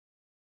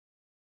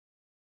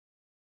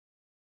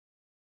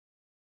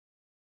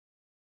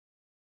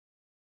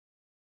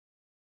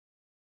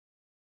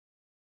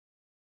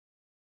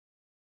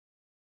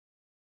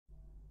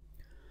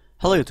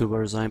Hello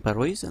YouTubers, I'm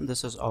Parvez and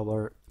this is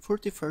our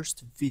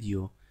 41st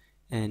video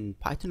in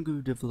Python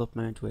GUI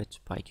development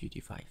with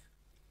PyQt5.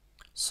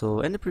 So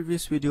in the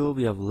previous video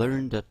we have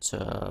learned that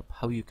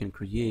how you can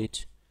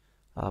create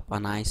a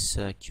nice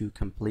queue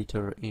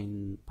completer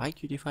in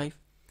PyQt5.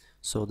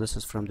 So this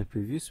is from the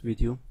previous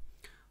video.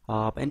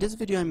 In this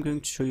video I'm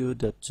going to show you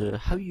that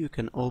how you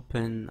can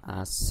open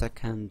a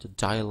second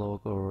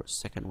dialog or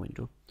second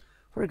window.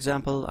 For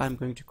example, I'm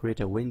going to create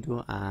a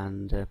window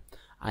and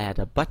I add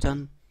a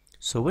button.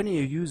 So when a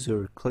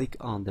user click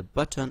on the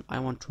button, I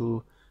want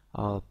to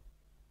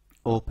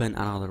open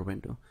another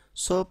window.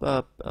 So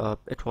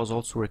it was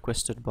also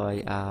requested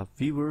by a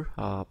viewer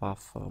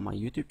of my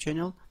YouTube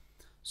channel.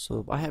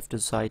 So I have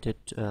decided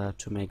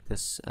to make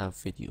this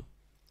video.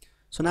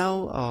 So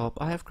now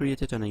I have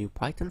created a new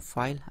Python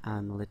file,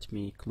 and let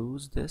me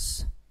close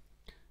this.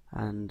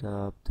 And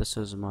this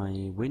is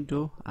my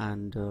window,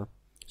 and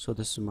so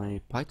this is my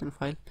Python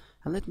file.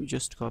 And let me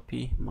just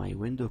copy my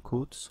window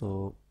code.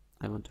 So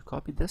I want to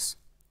copy this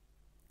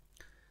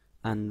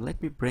and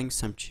let me bring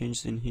some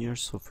changes in here.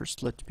 So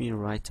first let me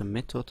write a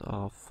method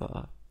of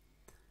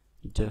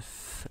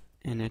def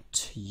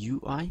init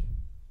UI,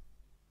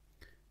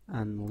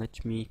 and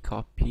let me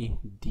copy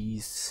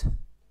these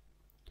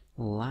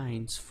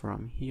lines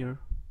from here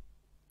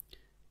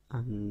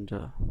and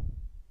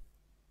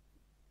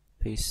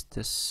paste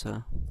this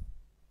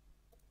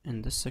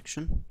in this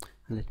section,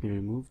 and let me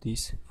remove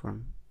these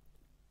from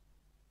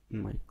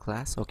my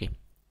class. Okay.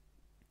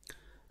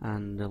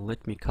 And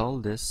let me call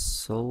this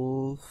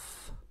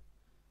solve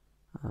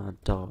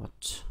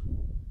dot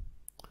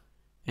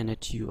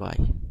init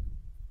UI.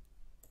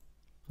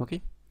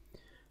 Okay.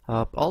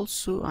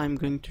 Also I'm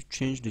going to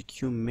change the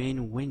queue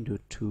main window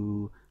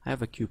to, I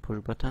have a queue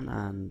push button,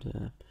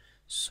 and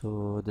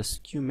so this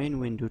queue main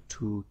window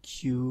to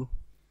queue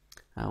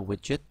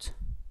widget.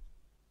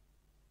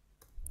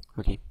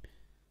 Okay,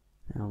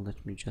 now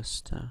let me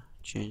just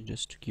change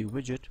this to queue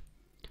widget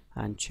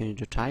and change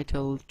the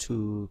title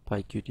to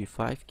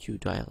PyQt5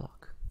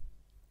 QDialog.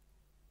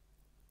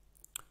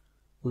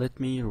 Let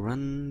me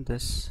run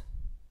this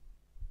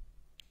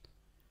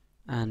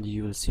and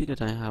you will see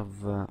that I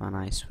have a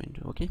nice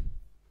window. Okay,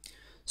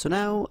 so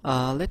now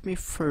let me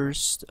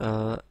first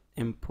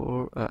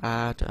import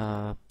add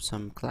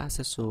some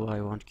classes. So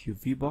I want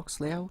QVBox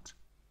layout,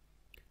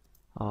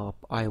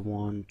 I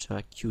want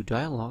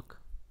QDialog.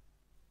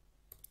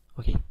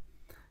 Okay,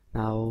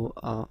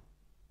 now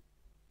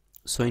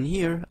so in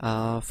here,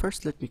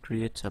 first let me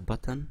create a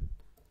button,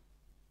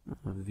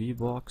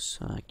 VBox,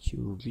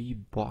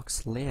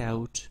 QVBox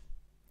layout,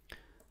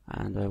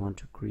 and I want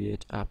to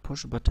create a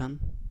push button.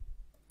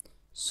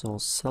 So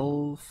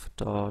self.btn,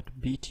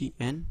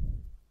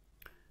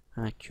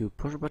 Q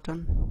push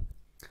button,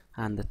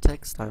 and the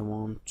text I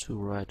want to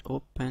write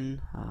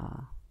open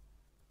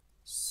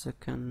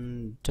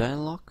second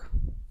dialog,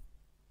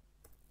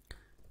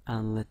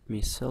 and let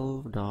me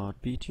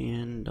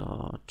self.btn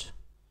dot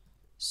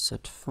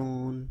set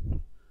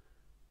phone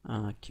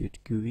Qt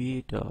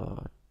GUI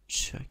dot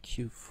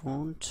q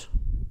font.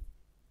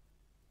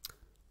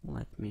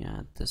 Let me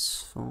add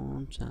this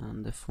font,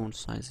 and the font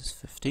size is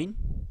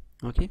 15.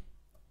 Okay,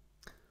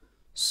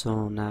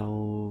 so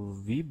now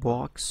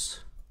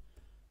vbox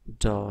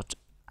dot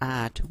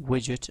add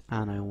widget,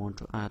 and I want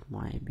to add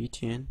my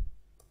btn,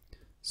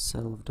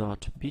 self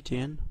dot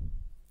btn.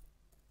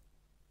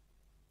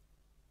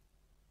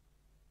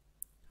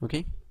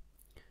 Okay,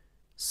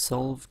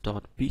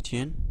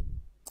 self.btn,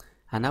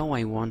 and now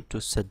I want to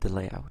set the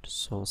layout.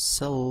 So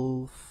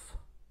self.set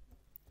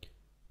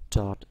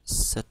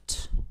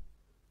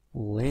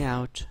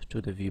layout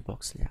to the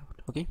VBox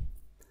layout. Okay,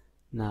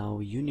 now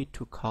you need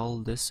to call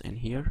this in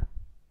here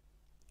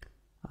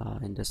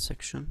in this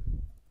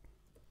section.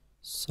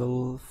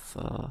 Self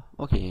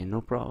okay,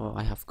 no problem,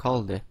 I have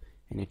called the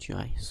init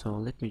UI. So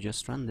let me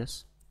just run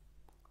this.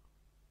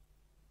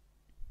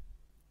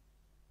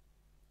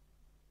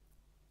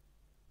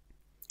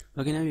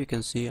 Okay, now you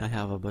can see I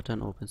have a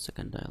button open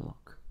second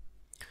dialog,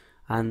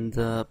 and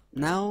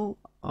now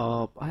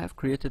I have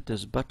created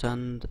this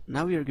button.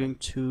 Now we are going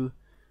to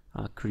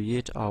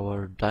create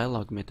our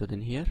dialog method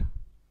in here,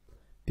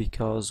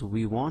 because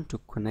we want to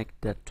connect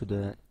that to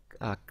the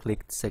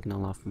clicked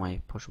signal of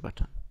my push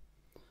button.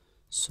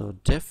 So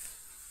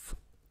def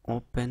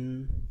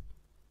open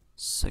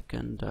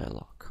second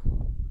dialog.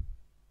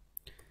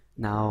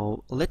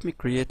 Now let me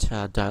create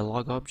a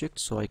dialog object,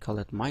 so I call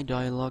it my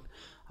dialog.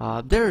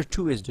 There are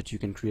two ways that you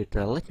can create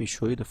that. Let me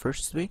show you the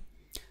first way.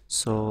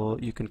 So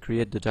you can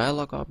create the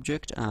dialog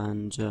object,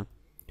 and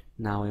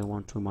now I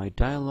want to my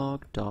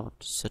dialog dot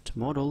set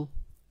model,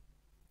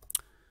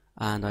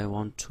 and I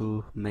want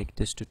to make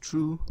this to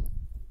true,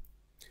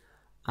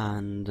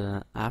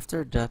 and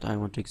after that I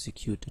want to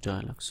execute the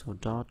dialog. So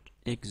dot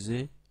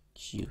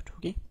execute.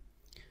 Okay,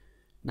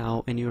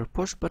 now in your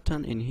push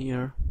button in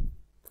here,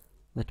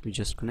 let me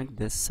just connect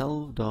this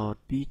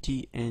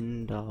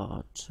self.btn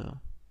dot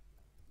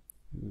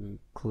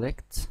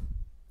collect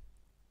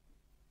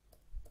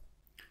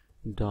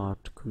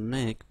dot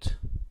connect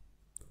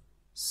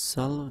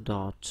self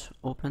dot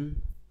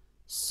open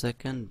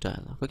second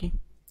dialog. Okay,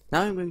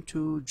 now I'm going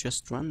to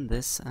just run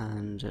this,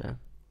 and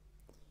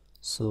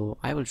so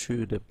I will show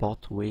you the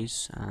both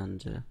ways.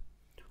 And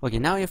okay,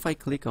 now if I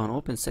click on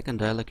open second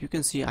dialog, you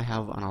can see I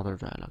have another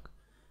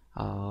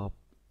dialog.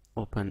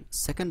 Open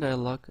second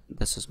dialog,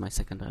 this is my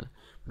second dialog.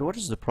 But what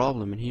is the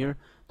problem in here?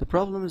 The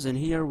problem is in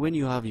here, when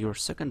you have your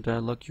second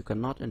dialog, you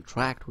cannot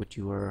interact with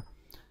your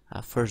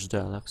first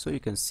dialog. So you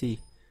can see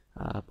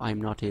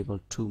I'm not able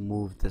to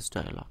move this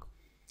dialog.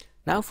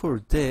 Now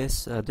for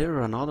this, there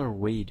are another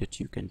way that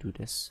you can do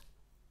this.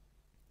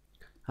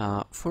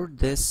 For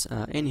this,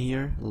 in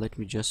here, let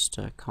me just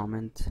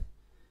comment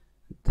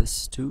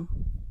this too.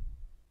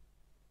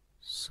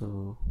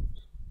 So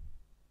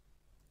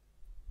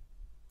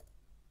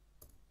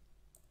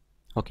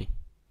okay,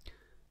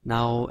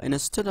 now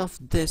instead of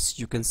this,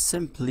 you can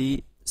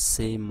simply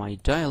say my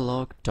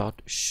dialog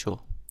dot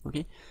show.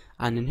 Okay,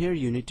 and in here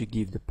you need to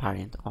give the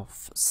parent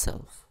of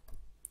self.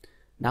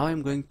 Now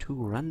I'm going to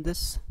run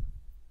this.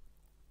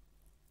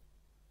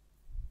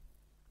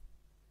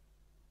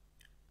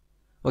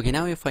 Okay,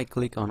 now if I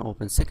click on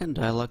open second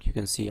dialog, you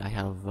can see I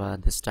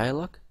have this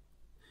dialog.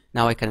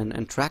 Now I can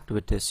interact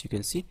with this. You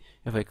can see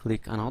if I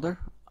click another,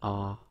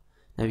 now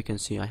you can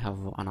see I have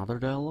another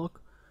dialog.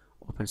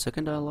 Open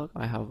second dialog,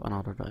 I have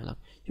another dialog.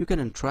 You can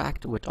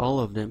interact with all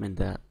of them in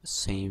the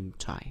same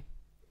time.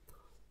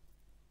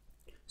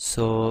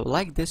 So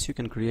like this, you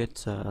can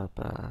create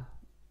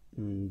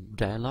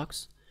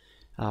dialogues.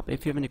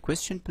 If you have any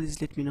question,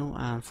 please let me know,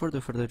 and for the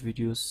further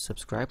videos,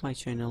 subscribe my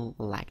channel,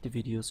 like the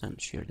videos,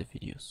 and share the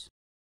videos.